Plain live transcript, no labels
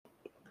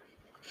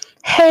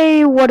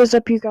Hey, what is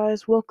up, you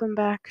guys? Welcome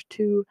back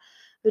to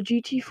the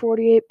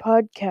GT48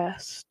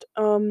 Podcast.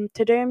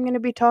 Today I'm going to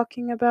be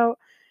talking about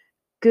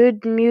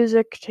good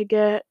music to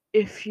get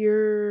if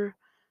you're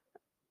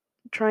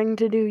trying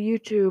to do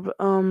YouTube.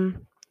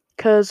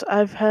 Because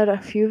I've had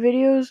a few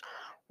videos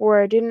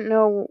where I didn't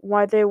know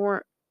why they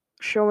weren't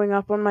showing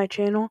up on my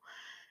channel,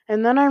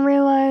 and then I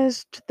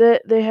realized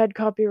that they had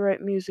copyright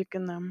music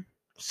in them.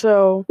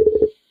 So,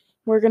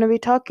 we're going to be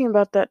talking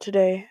about that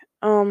today.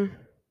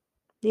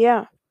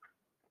 Yeah.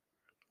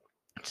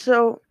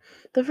 So,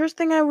 the first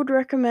thing I would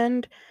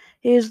recommend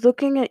is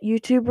looking at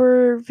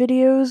YouTuber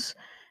videos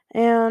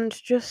and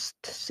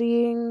just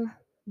seeing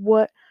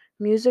what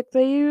music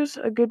they use.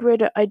 A good way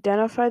to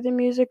identify the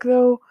music,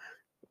 though,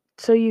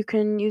 so you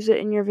can use it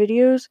in your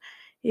videos,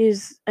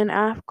 is an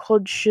app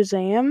called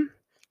Shazam,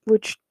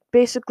 which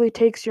basically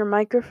takes your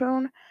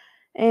microphone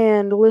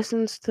and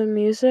listens to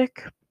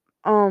music,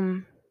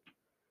 and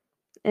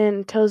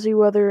tells you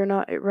whether or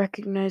not it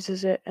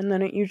recognizes it, and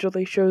then it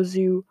usually shows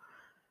you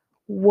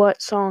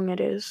what song it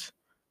is.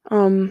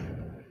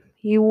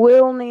 You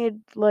will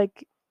need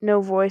no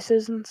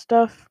voices and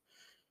stuff,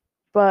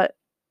 but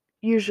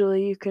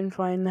usually you can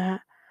find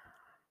that.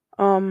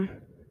 And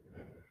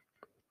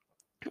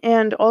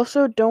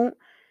also don't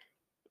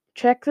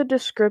check the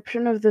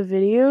description of the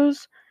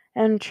videos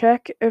and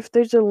check if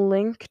there's a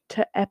link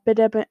to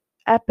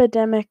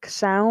epidemic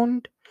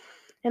sound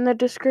in the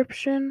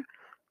description,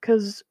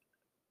 because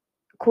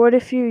quite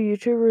a few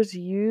YouTubers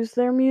use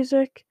their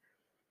music,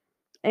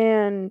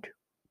 and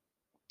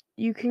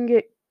you can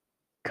get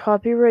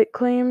copyright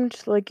claimed,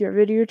 like your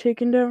video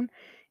taken down,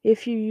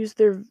 if you use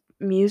their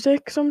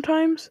music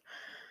sometimes.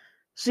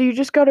 So you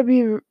just gotta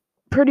be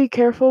pretty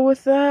careful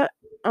with that.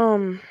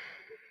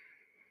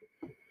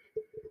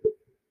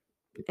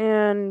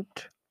 And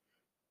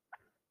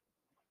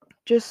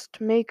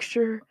just make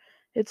sure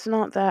it's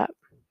not that.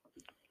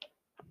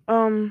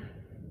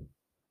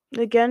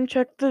 Again,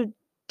 check the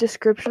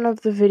description of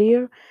the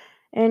video,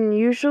 and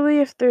usually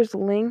if there's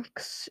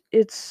links,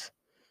 it's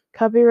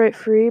copyright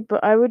free,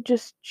 but I would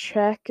just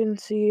check and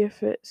see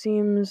if it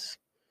seems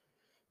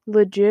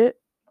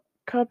legit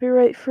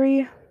copyright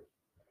free.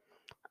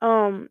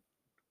 And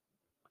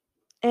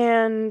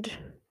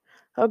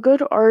a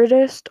good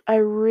artist I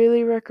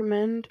really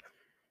recommend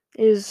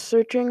is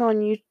searching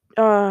on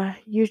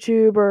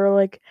YouTube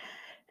or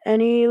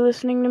any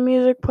listening to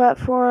music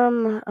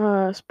platform,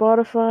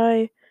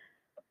 Spotify,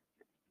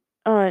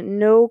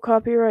 no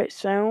copyright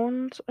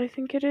sounds, I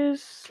think it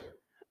is.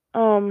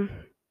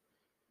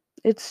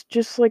 It's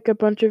just like a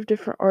bunch of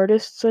different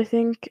artists, I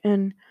think,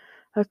 and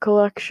a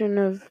collection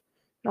of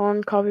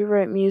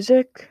non-copyright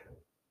music.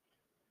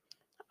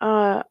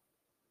 I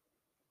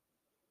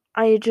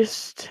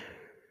just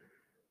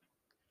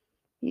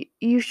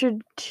you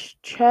should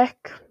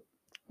check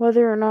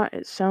whether or not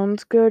it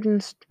sounds good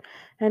and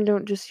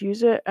don't just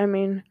use it. I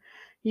mean,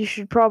 you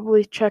should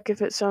probably check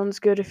if it sounds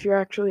good if you're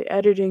actually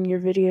editing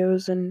your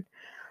videos, and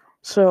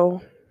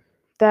so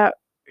that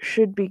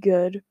should be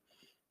good.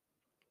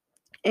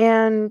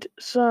 And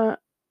some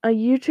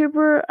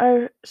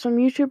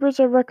YouTubers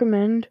I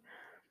recommend,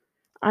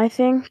 I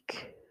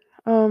think,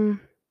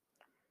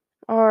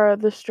 are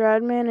the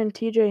Stradman and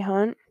TJ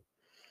Hunt,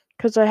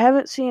 because I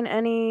haven't seen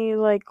any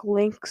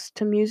links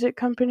to music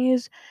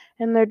companies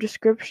in their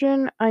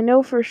description. I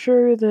know for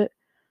sure that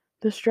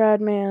the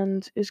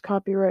Stradman's is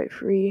copyright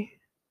free.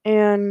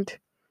 And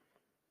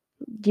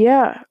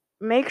yeah,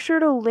 make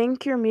sure to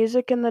link your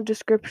music in the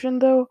description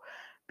though,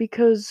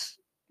 because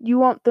you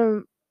want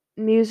the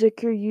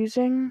music you're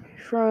using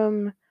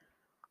from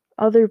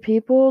other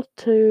people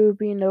to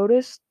be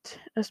noticed,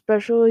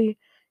 especially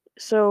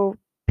so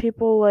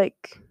people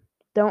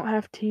don't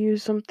have to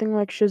use something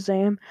like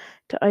Shazam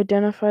to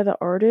identify the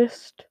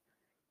artist.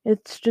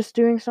 It's just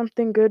doing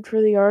something good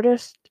for the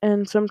artist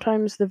and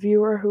sometimes the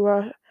viewer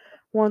who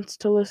wants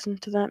to listen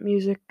to that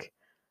music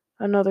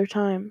another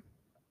time.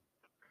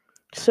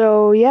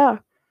 So, yeah,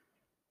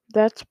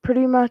 that's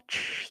pretty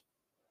much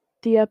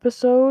the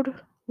episode.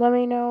 Let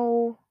me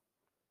know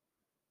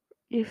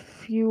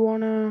if you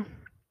wanna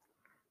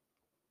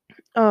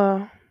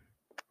uh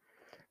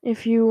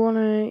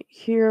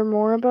hear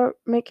more about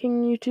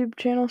making YouTube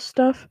channel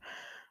stuff.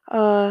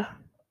 Uh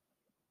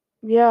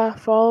yeah,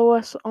 follow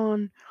us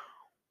on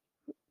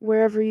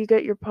wherever you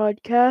get your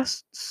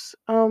podcasts.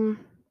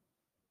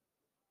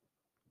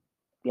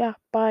 Yeah,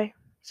 bye.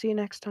 See you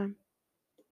next time.